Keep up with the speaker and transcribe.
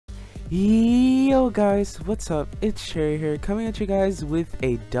Yo guys, what's up? It's Sherry here, coming at you guys with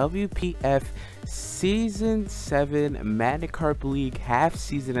a WPF Season 7 Magikarp League half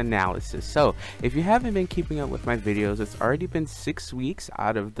season analysis. So, if you haven't been keeping up with my videos, it's already been 6 weeks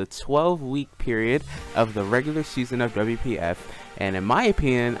out of the 12-week period of the regular season of WPF. And in my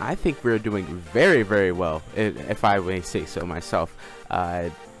opinion, I think we're doing very, very well, if I may say so myself.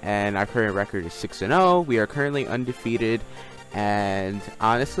 And our current record is 6-0. We are currently undefeated. And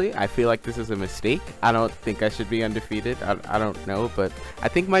honestly, I feel like this is a mistake. I don't think I should be undefeated. I don't know, but I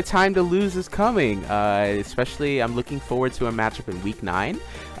think my time to lose is coming. Especially, I'm looking forward to a matchup in Week 9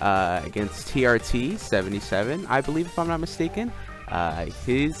 against TRT 77, I believe, if I'm not mistaken.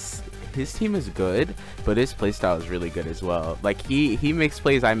 His team is good, but his playstyle is really good as well. Like, he makes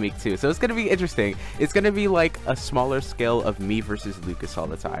plays I make too, so it's gonna be interesting. It's gonna be like a smaller scale of me versus Lucas all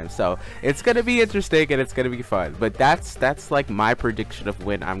the time, so it's gonna be interesting and it's gonna be fun. But that's like my prediction of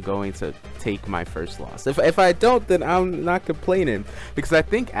when I'm going to take my first loss. If I don't, then I'm not complaining, because I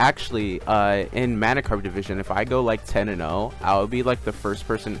think actually in Magikarp division, if I go like 10-0, I'll be like the first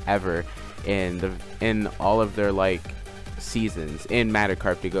person ever in all of their like seasons in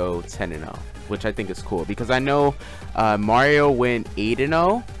Magikarp to go 10-0, which I think is cool, because I know Mario went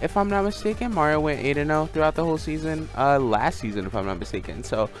 8-0, if I'm not mistaken. Mario went 8-0 throughout the whole season last season, if I'm not mistaken.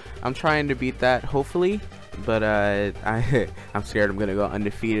 So I'm trying to beat that, hopefully, but I'm scared I'm gonna go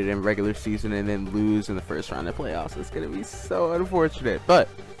undefeated in regular season and then lose in the first round of playoffs. It's gonna be so unfortunate. But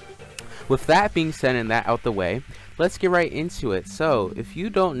with that being said and that out the way, let's get right into it. So, if you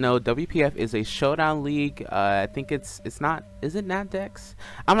don't know, WPF is a showdown league. I think is it Natdex?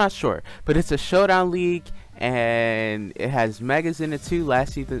 I'm not sure, but it's a showdown league, and it has megas in it too.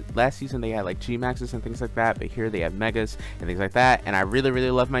 Last season they had like G Maxes and things like that, but here they have megas and things like that. And I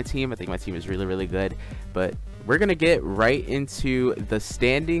really love my team. I think my team is really good. But we're gonna get right into the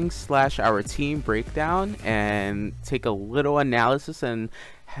standings / our team breakdown and take a little analysis and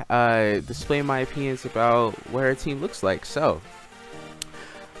display my opinions about what our team looks like. So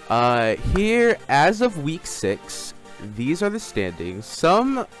here, as of week 6, these are the standings.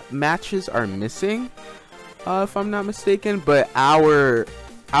 Some matches are missing, if I'm not mistaken, but our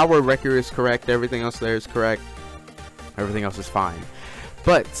record is correct. Everything else there is correct. Everything else is fine.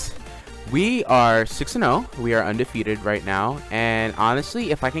 But we are 6-0. We are undefeated right now, and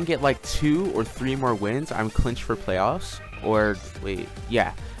honestly, if I can get like 2 or 3 more wins, I'm clinched for playoffs. Or wait,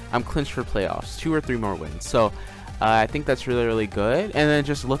 yeah, I'm clinched for playoffs. 2 or 3 more wins. So I think that's really good. And then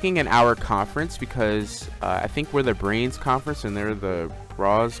just looking at our conference, because I think we're the Brains conference and they're the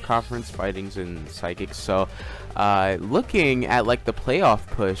Brawls conference, Fightings and Psychics. So looking at like the playoff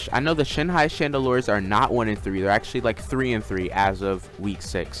push, I know the Shanghai Chandelures are not 1-3. They're actually like 3-3 as of week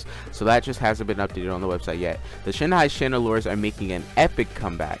 6. So that just hasn't been updated on the website yet. The Shanghai Chandelures are making an epic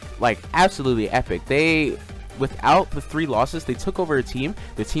comeback, like absolutely epic. Without the 3 losses, they took over a team.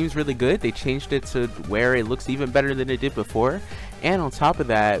 The team's really good. They changed it to where it looks even better than it did before. And on top of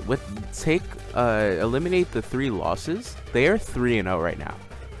that, eliminate the 3 losses, they are 3-0 right now.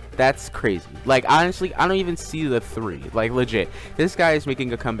 That's crazy. Like, honestly, I don't even see the 3. Like, legit, this guy is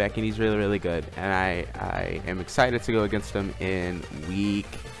making a comeback and he's really good. And I am excited to go against him in week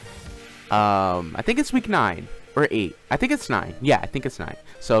I think it's week 9 or 8. I think it's 9. Yeah, I think it's 9.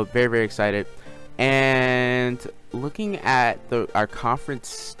 So very excited. And looking at our conference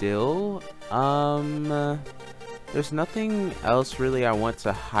still, there's nothing else really I want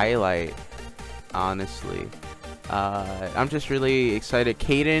to highlight, honestly. I'm just really excited.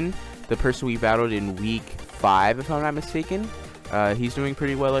 Caden, the person we battled in week 5, if I'm not mistaken, he's doing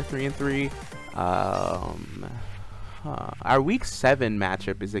pretty well at 3-3. Our week 7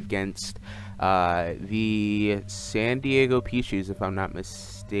 matchup is against the San Diego Pichus, if I'm not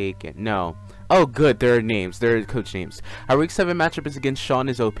mistaken. No. Oh, good. There are names. There are coach names. Our week 7 matchup is against Sean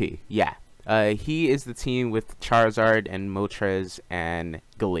is OP. Yeah. He is the team with Charizard and Moltres and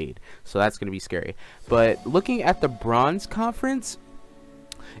Gallade. So that's going to be scary. But looking at the Bronze Conference,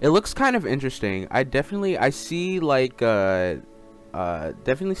 it looks kind of interesting. I see like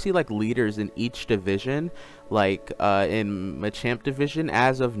definitely see like leaders in each division, like in Machamp division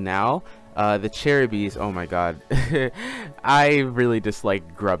as of now. The Cherubies, oh my god. I really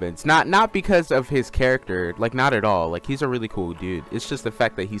dislike Grubbins. Not because of his character, like, not at all. Like, he's a really cool dude. It's just the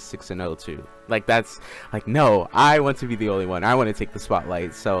fact that he's 6-0 too. Like, that's like, no, I want to be the only one. I want to take the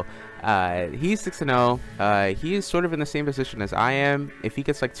spotlight. So he's 6-0. He is sort of in the same position as I am. If he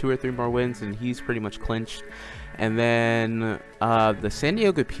gets like 2 or 3 more wins, and he's pretty much clinched. And then the San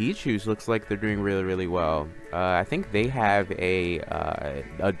Diego Pichus looks like they're doing really well. I think they have a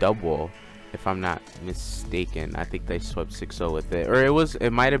double if I'm not mistaken. I think they swept 6-0 with it, or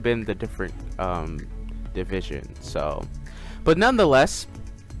it might have been the different division. So, but nonetheless.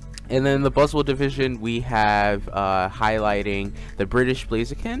 And then the Buzzwell division, we have highlighting the British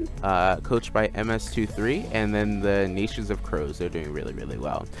Blaziken, coached by MS23, and then the Nations of Crows. They're doing really, really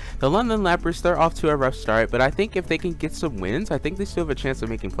well. The London Lappers, they're off to a rough start, but I think if they can get some wins, I think they still have a chance of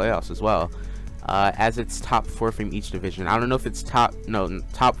making playoffs as well. As it's top 4 from each division. I don't know if it's top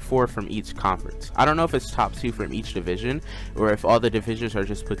 4 from each conference. I don't know if it's top 2 from each division, or if all the divisions are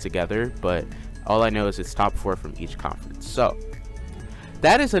just put together, but all I know is it's top 4 from each conference. So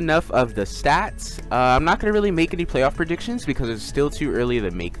that is enough of the stats. I'm not going to really make any playoff predictions because it's still too early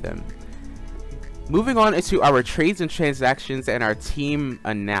to make them. Moving on into our trades and transactions and our team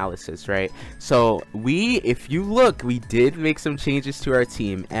analysis, right? So if you look, we did make some changes to our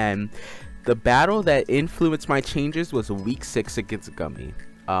team, and the battle that influenced my changes was week 6 against Gummy.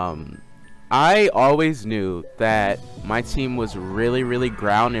 I always knew that my team was really, really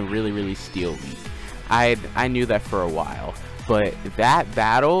ground and really, really steel weak. I knew that for a while. But that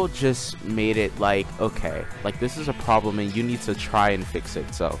battle just made it like, okay, like this is a problem and you need to try and fix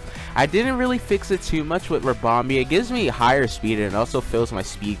it. So I didn't really fix it too much with Rabambi. It gives me higher speed and it also fills my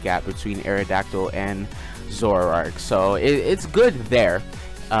speed gap between Aerodactyl and Zoroark. So it's good there.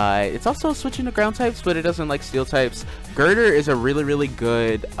 It's also switching to ground types, but it doesn't like steel types. Girder is a really, really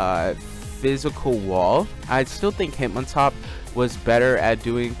good physical wall. I still think Hitmontop was better at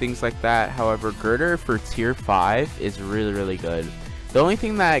doing things like that. However, Girder for tier 5 is really, really good. The only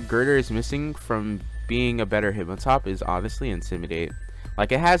thing that Girder is missing from being a better Hitmontop is honestly Intimidate.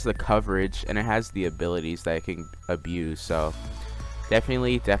 Like, it has the coverage and it has the abilities that it can abuse. So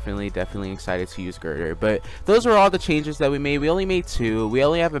definitely excited to use Girder. But those are all the changes that we made. We only made 2. We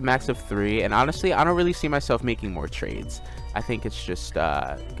only have a max of 3, and honestly I don't really see myself making more trades. I think it's just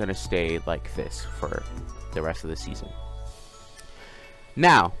gonna stay like this for the rest of the season.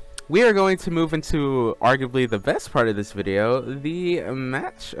 Now, we are going to move into arguably the best part of this video, the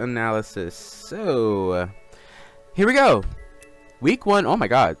match analysis. So, here we go. Week 1, oh my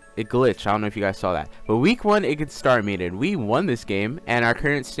god, it glitched. I don't know if you guys saw that. But week 1, it could Star Maiden. We won this game, and our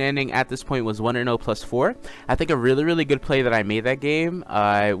current standing at this point was 1-0 plus 4. I think a really, really good play that I made that game,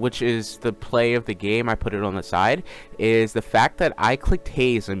 which is the play of the game, I put it on the side, is the fact that I clicked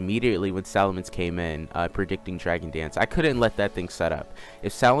Haze immediately when Salamence came in, predicting Dragon Dance. I couldn't let that thing set up.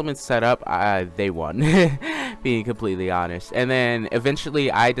 If Salamence set up, they won, being completely honest. And then eventually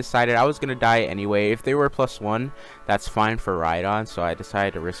I decided I was going to die anyway. If they were +1, that's fine for Rhydon, so I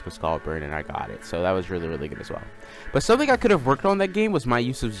decided to risk a Skull Burn and I got it. So that was really, really good as well. But something I could have worked on that game was my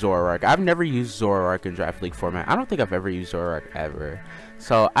use of Zoroark. I've never used Zoroark in Draft League format. I don't think I've ever used Zoroark ever.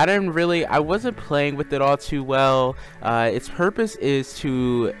 So I wasn't playing with it all too well. Its purpose is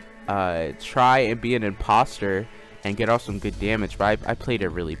to try and be an imposter and get off some good damage, but I played it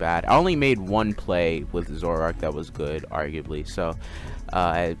really bad. I only made 1 play with Zoroark that was good, arguably. So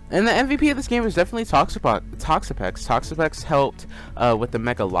and the MVP of this game was definitely Toxapex. Toxapex helped with the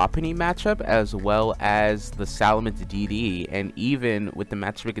Mega Lopunny matchup, as well as the Salamence DD, and even with the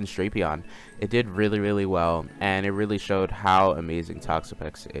matchup against Drapion. It did really, really well, and it really showed how amazing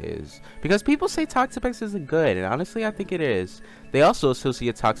Toxapex is. Because people say Toxapex isn't good, and honestly I think it is. They also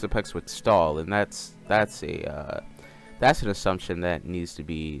associate Toxapex with Stall, and that's an assumption that needs to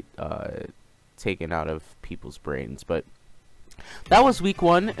be taken out of people's brains. But that was week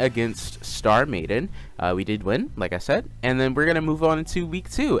 1 against Star Maiden. We did win, like I said, and then we're gonna move on into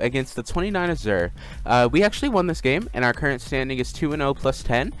week 2 against the 29 Azure. We actually won this game, and our current standing is 2-0 plus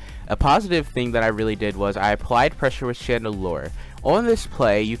 10. A positive thing that I really did was I applied pressure with Chandelure. On this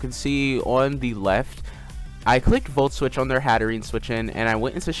play, you can see on the left, I clicked Volt Switch on their Hatterene switch-in, and I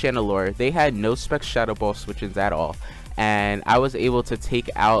went into Chandelure. They had no spec Shadow Ball switch-ins at all, and I was able to take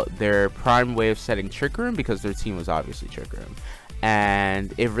out their prime way of setting Trick Room because their team was obviously Trick Room.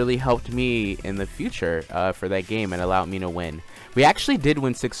 And it really helped me in the future for that game and allowed me to win. We actually did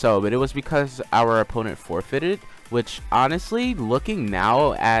win 6-0, but it was because our opponent forfeited, which honestly, looking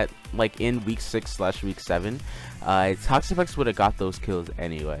now at like in week 6/week 7, Toxapex would have got those kills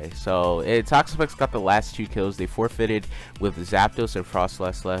anyway. So Toxapex got the last 2 kills. They forfeited with Zapdos and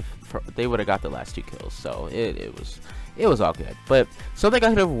Frostlass left. They would have got the last 2 kills. So it was all good. But something I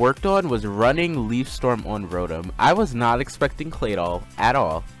could have worked on was running Leaf Storm on Rotom. I was not expecting Claydol at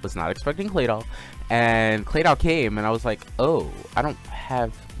all. Was not expecting Claydol. And Claydol came, and I was like, oh, I don't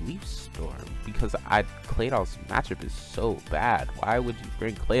have Leaf Storm because Claydol's matchup is so bad. Why would you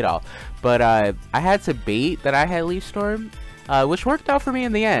bring Claydol? But I had to bait that I had Leaf Storm, which worked out for me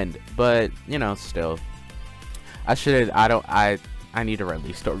in the end. But, you know, still, I need to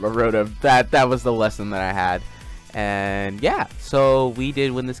release Rotom. That was the lesson that I had. And yeah, so we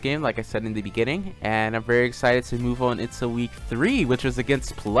did win this game, like I said in the beginning, and I'm very excited to move on into week 3, which was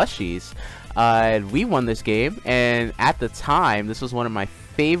against Plushies. We won this game, and at the time, this was one of my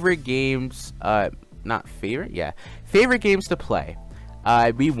favorite games, favorite games to play.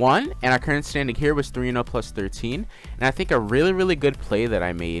 We won, and our current standing here was 3-0 plus 13. And I think a really good play that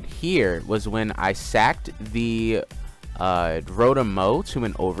I made here was when I sacked the Rotom to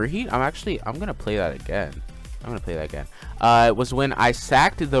an overheat. I'm gonna play that again. It was when I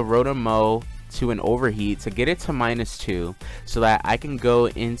sacked the Rotom to an overheat to get it to -2 so that I can go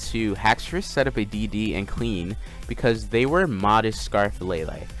into Haxorus, set up a DD, and clean because they were Modest, Scarf,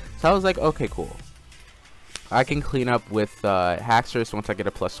 Lele. So I was like, okay, cool. I can clean up with Haxorus once I get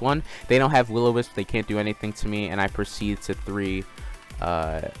a +1. They don't have Will-O-Wisp, they can't do anything to me, and I proceed to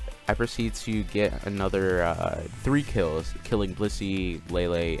get another 3 kills, killing Blissey,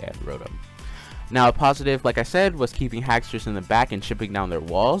 Lele, and Rotom. Now, a positive, like I said, was keeping Haxorus in the back and chipping down their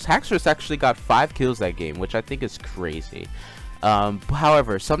walls. Haxorus actually got 5 kills that game, which I think is crazy.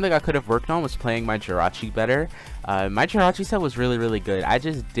 However, something I could have worked on was playing my Jirachi better. My Jirachi set was really good. I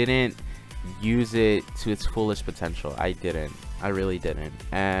just didn't use it to its fullest potential. I really didn't,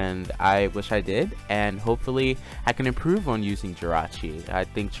 and I wish I did, and hopefully I can improve on using Jirachi. I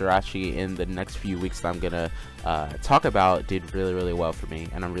think Jirachi in the next few weeks that I'm gonna talk about did really well for me,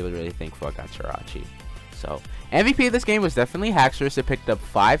 and I'm really thankful I got Jirachi. So MVP of this game was definitely Haxorus. It picked up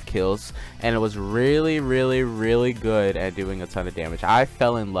 5 kills, and it was really good at doing a ton of damage. I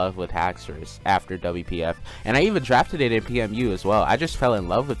fell in love with Haxorus after WPF, and I even drafted it in PMU as well. I just fell in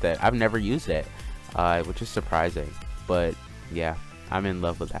love with it. I've never used it, which is surprising, but yeah, I'm in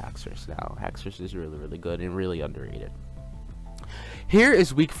love with Haxorus now. Haxorus is really good and really underrated. Here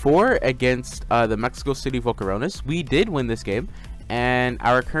is week 4 against the Mexico City Volcarones. We did win this game, and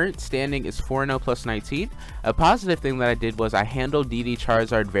our current standing is 4-0 plus 19. A positive thing that I did was I handled DD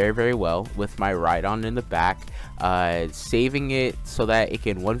Charizard very well with my Rhydon in the back, saving it so that it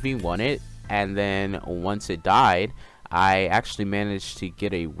can 1v1 it, and then once it died, I actually managed to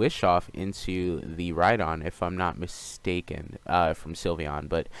get a Wish Off into the Rhydon, if I'm not mistaken, from Sylveon.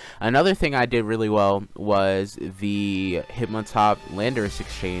 But another thing I did really well was the Hitmontop Landorus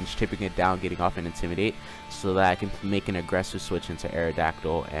exchange, tipping it down, getting off an Intimidate, so that I can make an aggressive switch into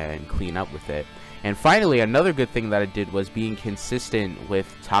Aerodactyl and clean up with it. And finally, another good thing that I did was being consistent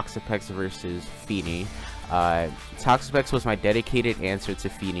with Toxapex versus Feeny. Toxapex was my dedicated answer to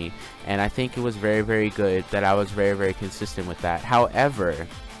Feeny, and I think it was very good that I was very consistent with that. However,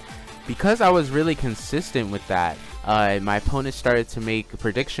 because I was really consistent with that, my opponents started to make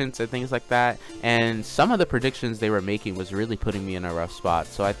predictions and things like that, and some of the predictions they were making was really putting me in a rough spot.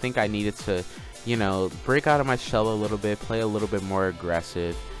 So I think I needed to, you know, break out of my shell a little bit, play a little bit more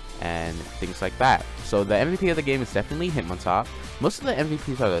aggressive, and things like that. So the MVP of the game is definitely Hitmontop. Most of the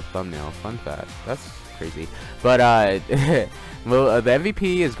MVPs are the thumbnail. Fun fact. That's crazy. But well, the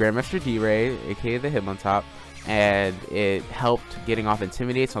MVP is Grandmaster D-Ray, aka the Hitmontop, and it helped getting off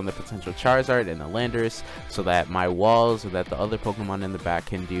Intimidates on the potential Charizard and the Landorus, so that my walls and that the other Pokemon in the back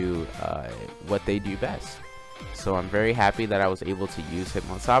can do what they do best. So I'm very happy that I was able to use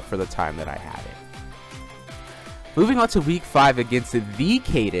Hitmontop for the time that I had it. Moving on to week 5 against the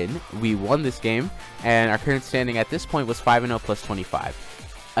Kaden, we won this game, and our current standing at this point was 5-0 plus 25.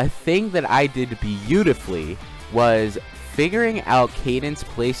 A thing that I did beautifully was figuring out Kaden's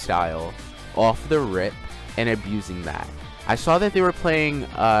playstyle off the rip and abusing that. I saw that they were playing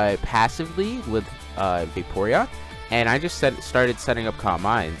passively with Vaporeon, and I just started setting up Calm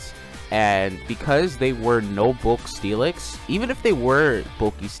Minds. And because they were no bulk Steelix, even if they were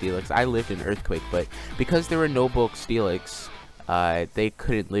bulky Steelix, I lived in Earthquake, but because they were no bulk Steelix, they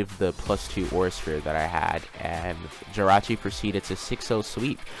couldn't live the +2 Aurasphere that I had, and Jirachi proceeded to 6-0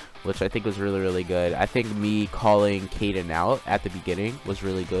 sweep, which I think was really good. I think me calling Kaden out at the beginning was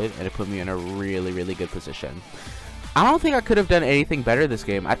really good, and it put me in a really good position. I don't think I could have done anything better this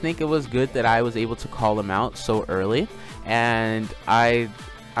game. I think it was good that I was able to call him out so early, and I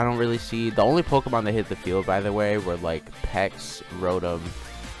don't really see, the only Pokemon that hit the field, by the way, were like Pex, Rotom,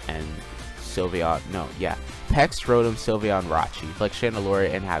 and Sylveon. No, yeah, Pex, Rotom, Sylveon, Rachi. Like Chandelure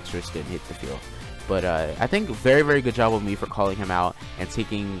and Haxorus didn't hit the field. But I think very good job of me for calling him out and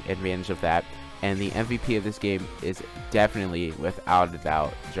taking advantage of that. And the MVP of this game is definitely, without a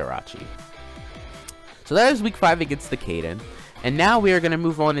doubt, Jirachi. So that is week 5 against the Kaden. And now we are going to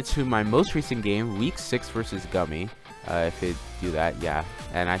move on into my most recent game, week 6 versus Gummy. If it do that, yeah.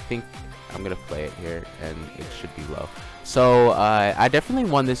 And I think I'm gonna play it here, and it should be low. So I definitely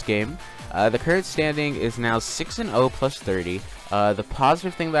won this game. The current standing is now 6-0 plus 30. The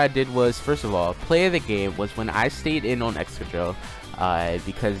positive thing that I did was, first of all, play of the game was when I stayed in on Excadrill,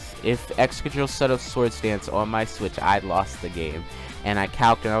 because if Excadrill set up Swords Dance on my Switch, I'd lost the game. And I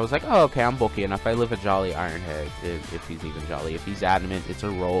calced and I was like, oh, okay, I'm bulky enough. I live a jolly Iron Head, if he's even jolly. If he's adamant, it's a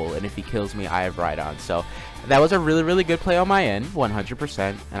roll. And if he kills me, I have Rhydon. So that was a really, really good play on my end,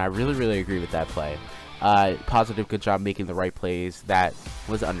 100%. And I really, really agree with that play. Positive, good job making the right plays. That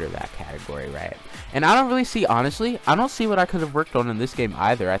was under that category, right? And I don't really see, honestly, I don't see what I could have worked on in this game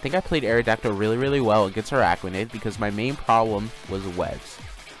either. I think I played Aerodactyl really, really well against Araquanid because my main problem was webs.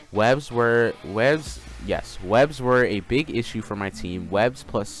 Webs were a big issue for my team. Webs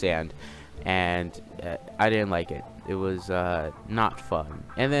plus sand, and I didn't like it. It was not fun.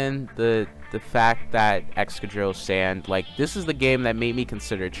 And then the fact that Excadrill, sand, like, this is the game that made me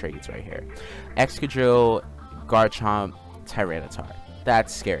consider trades right here. Excadrill, Garchomp, Tyranitar.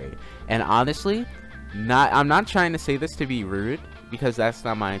 That's scary. And honestly, I'm not trying to say this to be rude, because that's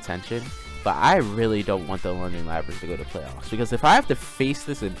not my intention. But I really don't want the London Labyrinth to go to playoffs, because if I have to face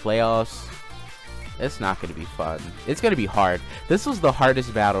this in playoffs, it's not going to be fun. It's going to be hard. This was the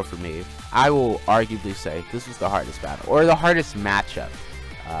hardest battle for me. I will arguably say this was the hardest battle, or the hardest matchup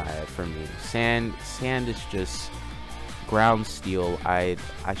for me. Sand is just ground steel. I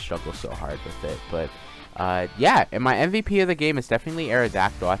struggle so hard with it. But yeah, and my MVP of the game is definitely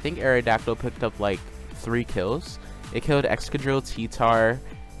Aerodactyl. I think Aerodactyl picked up like 3 kills. It killed Excadrill, T-Tar,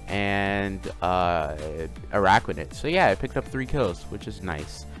 and Araquanid. So yeah, I picked up 3 kills, which is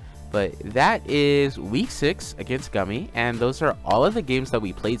nice. But that is week 6 against Gummy, and those are all of the games that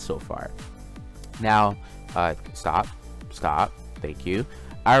we played so far. Now, stop, thank you.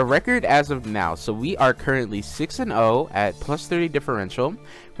 Our record as of now, so we are currently 6-0 at plus 30 differential.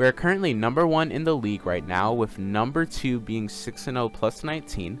 We are currently number 1 in the league right now, with number 2 being 6-0 plus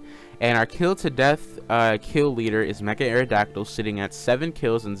 19. And our kill to death kill leader is Mega Aerodactyl, sitting at 7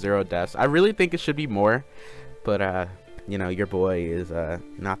 kills and 0 deaths. I really think it should be more, but you know, your boy is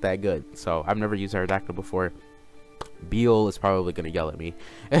not that good. So I've never used Aerodactyl before. Beal is probably gonna yell at me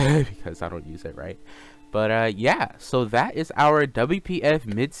because I don't use it right. But yeah, so that is our WPF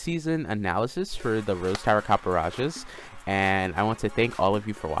mid-season analysis for the Rose Tower Copperajahs. And I want to thank all of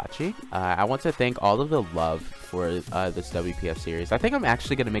you for watching. I want to thank all of the love for this WPF series. I think I'm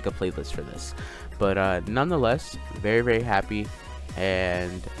actually going to make a playlist for this. But nonetheless, very, very happy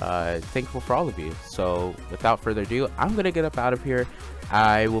and thankful for all of you. So without further ado, I'm going to get up out of here.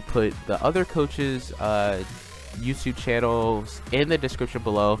 I will put the other coaches' YouTube channels in the description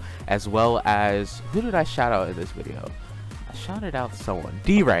below, as well as, who did I shout out in this video? I shouted out someone.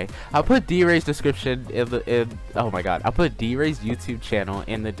 D-Ray. I'll put D-Ray's description oh my god, I'll put D-Ray's YouTube channel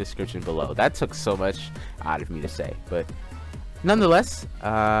in the description below. That took so much out of me to say, but nonetheless,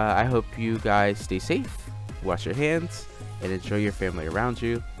 I hope you guys stay safe, wash your hands, and enjoy your family around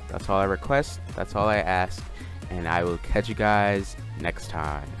you. That's all I request, that's all I ask, and I will catch you guys next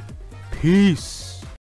time. Peace.